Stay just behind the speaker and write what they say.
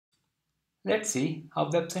Let's see how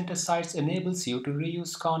WebCenter Sites enables you to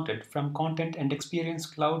reuse content from Content and Experience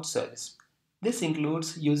Cloud service. This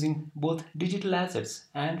includes using both digital assets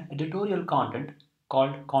and editorial content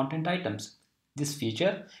called content items. This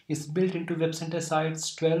feature is built into WebCenter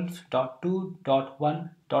Sites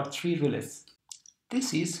 12.2.1.3 release.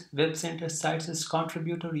 This is WebCenter Sites'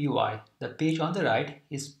 contributor UI. The page on the right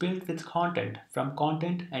is built with content from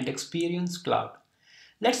Content and Experience Cloud.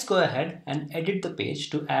 Let's go ahead and edit the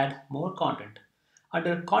page to add more content.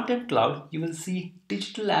 Under Content Cloud, you will see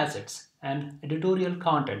digital assets and editorial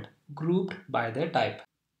content grouped by their type.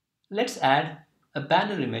 Let's add a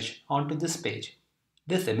banner image onto this page.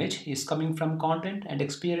 This image is coming from Content and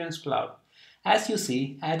Experience Cloud. As you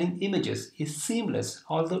see, adding images is seamless,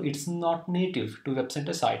 although it's not native to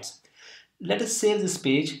WebCenter sites. Let us save this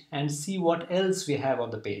page and see what else we have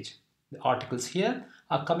on the page. The articles here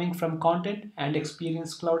are coming from Content and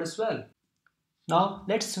Experience Cloud as well. Now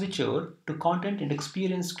let's switch over to Content and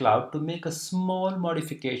Experience Cloud to make a small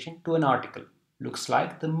modification to an article. Looks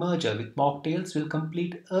like the merger with mocktails will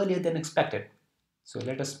complete earlier than expected. So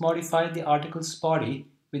let us modify the article's body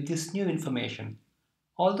with this new information.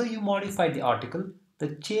 Although you modify the article,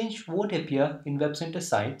 the change won't appear in WebCenter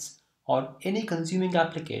sites or any consuming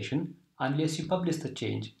application unless you publish the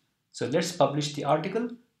change. So let's publish the article,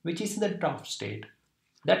 which is in the draft state.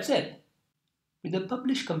 That's it. With the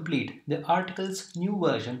publish complete, the article's new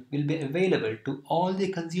version will be available to all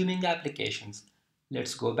the consuming applications.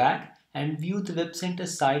 Let's go back and view the WebCenter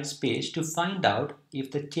sites page to find out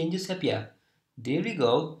if the changes appear. There we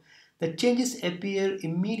go. The changes appear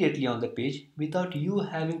immediately on the page without you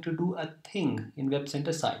having to do a thing in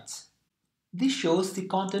WebCenter sites. This shows the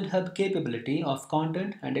Content Hub capability of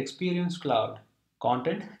Content and Experience Cloud.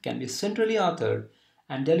 Content can be centrally authored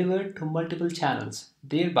and delivered to multiple channels,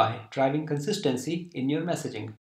 thereby driving consistency in your messaging.